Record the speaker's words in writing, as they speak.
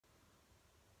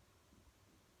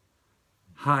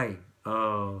Hi,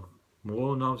 my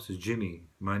whole name is Jimmy.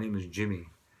 My name is Jimmy.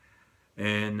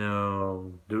 And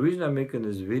the reason I'm making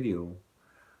this video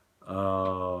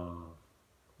uh,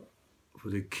 for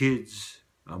the kids,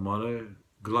 amare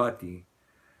glati,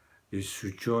 is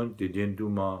suchon de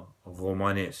denduma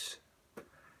romanes.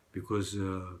 Because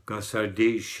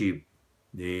Kasarde sheep,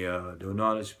 they do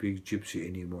not speak Gypsy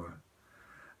anymore.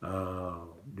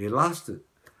 They lost it.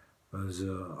 Because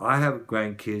I have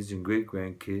grandkids and great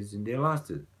grandkids, and they lost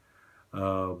it.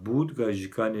 Budga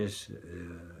Jikanis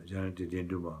Janate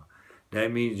Denduma.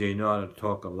 That means they know how to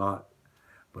talk a lot,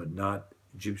 but not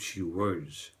Gypsy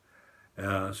words.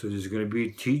 So there's going to be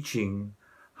teaching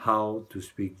how to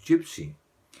speak Gypsy.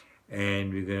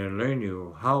 And we're going to learn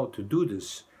you how to do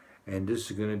this. And this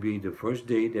is going to be the first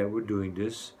day that we're doing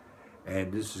this.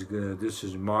 And this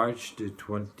is March the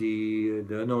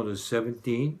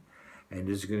 17th. And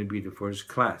this is going to be the first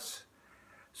class.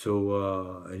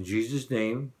 So in Jesus'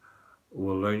 name,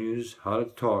 we'll learn you how to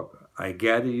talk. I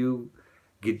gather you,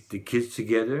 get the kids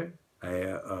together.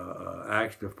 I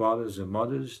ask the fathers and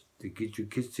mothers to get your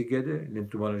kids together. I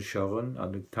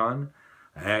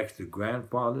ask the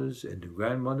grandfathers and the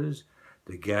grandmothers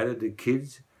to gather the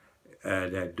kids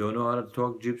that don't know how to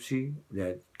talk Gypsy,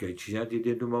 because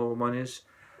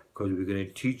we're going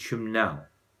to teach them now.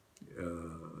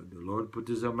 The Lord put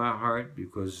this on my heart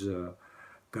because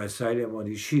God said I'm on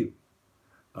his sheep.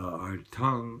 Our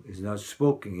tongue is not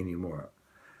spoken anymore.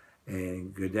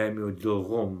 And Gadamio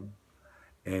Dilrom,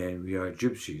 and we are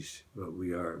gypsies, but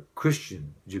we are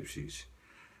Christian gypsies.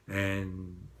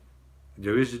 And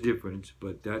there is a difference,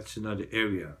 but that's another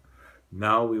area.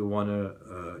 Now we want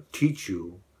to teach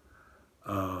you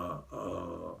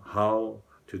how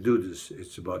to do this.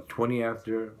 It's about 20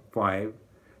 after 5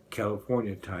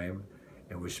 California time,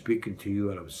 and we're speaking to you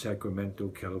out of Sacramento,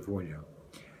 California.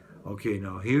 Okay,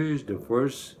 now here's the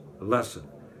first lesson.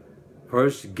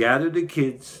 First, gather the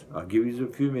kids. I'll give you a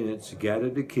few minutes. Gather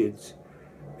the kids,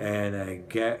 and I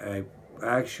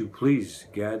ask you, please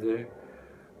gather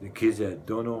the kids that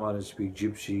don't know how to speak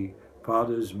Gypsy,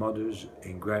 fathers, mothers,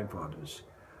 and grandfathers.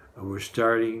 And we're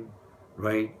starting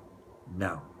right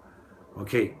now.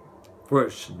 Okay,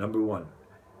 first, number one,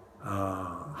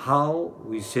 how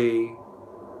we say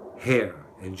hair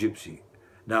in Gypsy.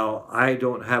 Now, I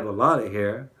don't have a lot of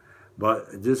hair,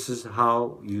 but this is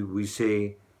how we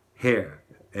say hair,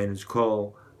 and it's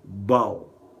called bow.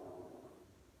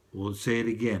 We'll say it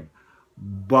again.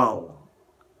 Bow.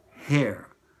 Hair.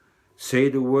 Say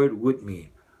the word with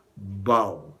me.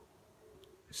 Bow.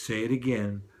 Say it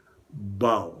again.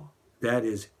 Bow. That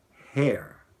is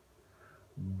hair.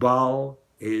 Bow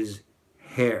is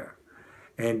hair.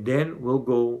 And then we'll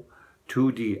go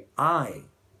to the eye.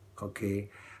 Okay.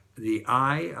 The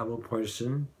eye of a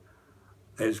person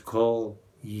is called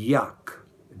yak.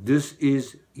 This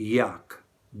is yak.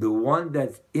 The one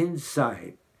that's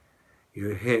inside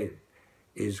your head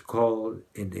is called,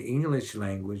 in the English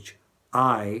language,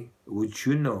 eye, which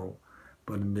you know,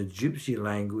 but in the Gypsy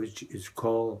language, it's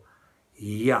called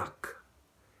yak.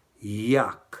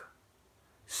 Yak.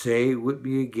 Say it with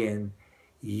me again,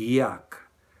 yak.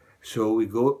 So we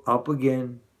go up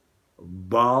again.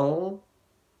 Bal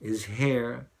is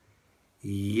hair.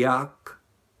 Yak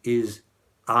is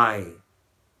eye.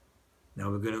 Now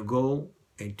we're going to go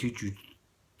and teach you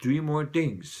 3 more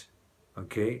things.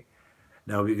 Okay?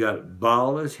 Now we got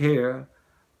bal is hair.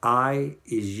 Eye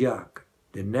is yak.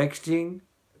 The next thing,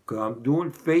 because I'm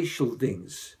doing facial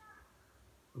things,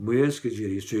 so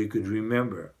you could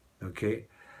remember. Okay?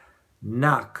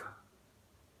 Nak,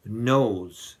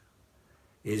 nose,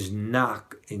 is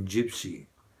nak in Gypsy.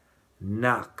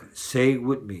 Nak. Say it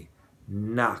with me.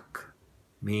 Nak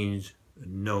means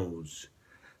nose.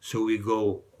 So we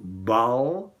go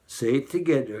bal, say it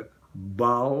together,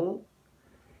 bal,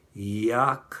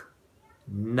 yak,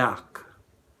 nak,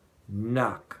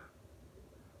 nak.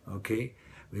 Okay?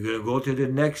 We're going to go to the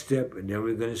next step, and then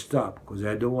we're going to stop, because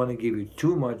I don't want to give you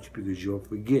too much because you'll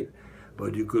forget.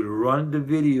 But you could run the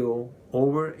video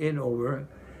over and over,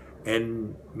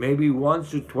 and maybe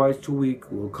once or twice a week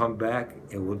we'll come back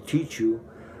and we'll teach you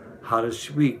how to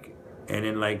speak. And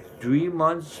in like 3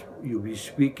 months, you'll be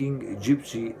speaking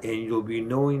Gypsy, and you'll be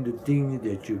knowing the thing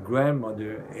that your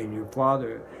grandmother and your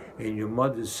father and your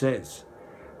mother says,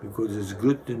 because it's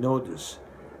good to know this.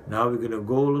 Now we're going to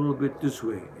go a little bit this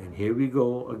way, and here we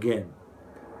go again.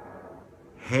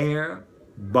 Hair,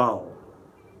 bow.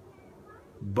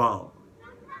 Bow.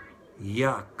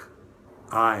 Yak,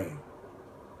 eye.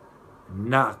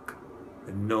 Nak,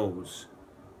 nose.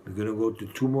 We're going to go to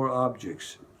 2 more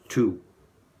objects. 2.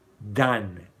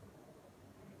 Dan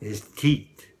is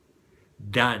teeth.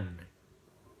 Dan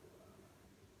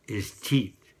is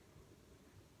teeth.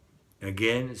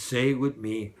 Again, say with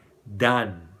me,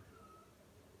 dan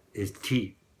is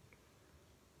teeth.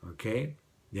 Okay?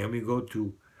 Then we go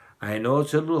to, I know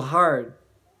it's a little hard,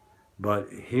 but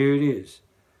here it is.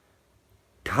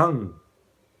 Tongue.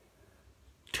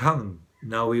 Tongue.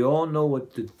 Now we all know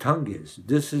what the tongue is.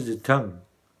 This is the tongue.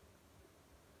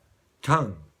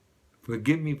 Tongue.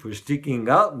 Forgive me for sticking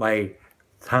out my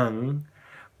tongue,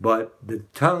 but the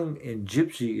tongue in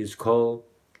Gypsy is called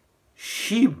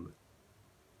shib.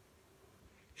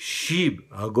 Shib.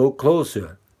 I'll go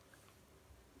closer.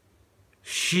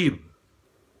 Shib.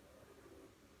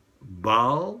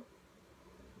 Bal,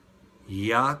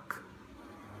 yak,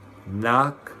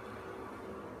 nak,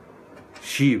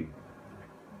 shib.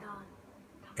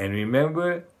 And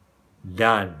remember,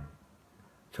 dan.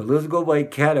 So let's go by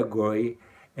category,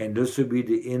 and this will be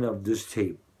the end of this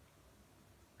tape.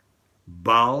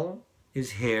 Bal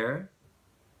is hair,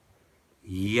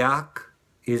 yak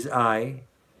is eye,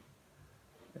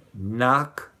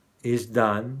 nak is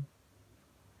dan,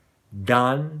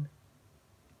 dan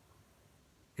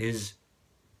is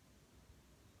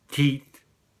teeth,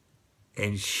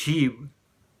 and shib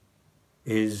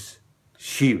is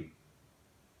shib.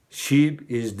 Shib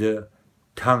is the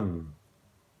tongue.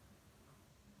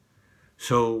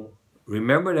 So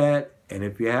remember that, and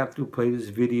if you have to, play this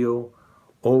video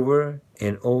over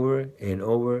and over and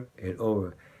over and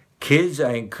over. Kids,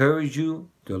 I encourage you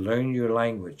to learn your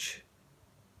language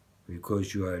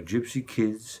because you are Gypsy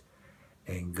kids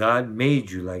and God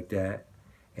made you like that,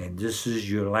 and this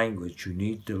is your language. You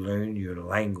need to learn your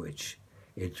language.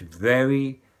 It's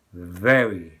very,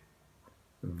 very,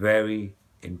 very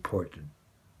important.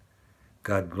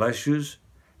 God bless you,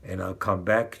 and I'll come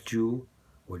back at you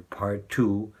with part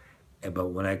 2. But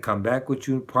when I come back with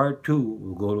you in part 2,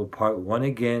 we'll go to part 1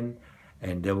 again,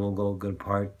 and then we'll go to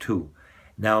part 2.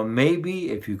 Now, maybe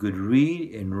if you could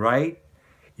read and write,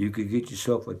 you could get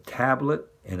yourself a tablet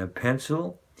and a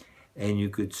pencil, and you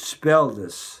could spell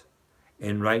this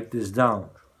and write this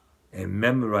down and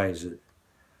memorize it.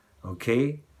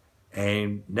 Okay?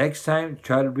 And next time,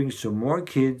 try to bring some more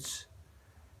kids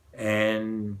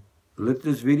and let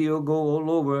this video go all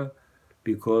over,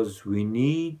 because we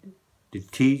need to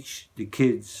teach the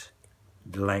kids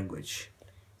the language.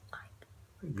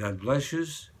 God bless you.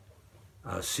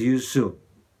 I'll see you soon.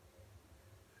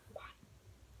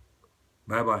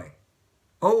 Bye-bye.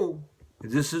 Oh,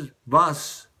 this is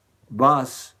Vas.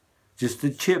 Vas. Just a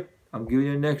chip. I'm giving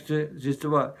you an extra, just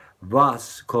about.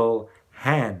 Vas, called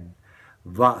hand.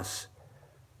 Vas.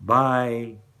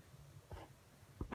 Bye.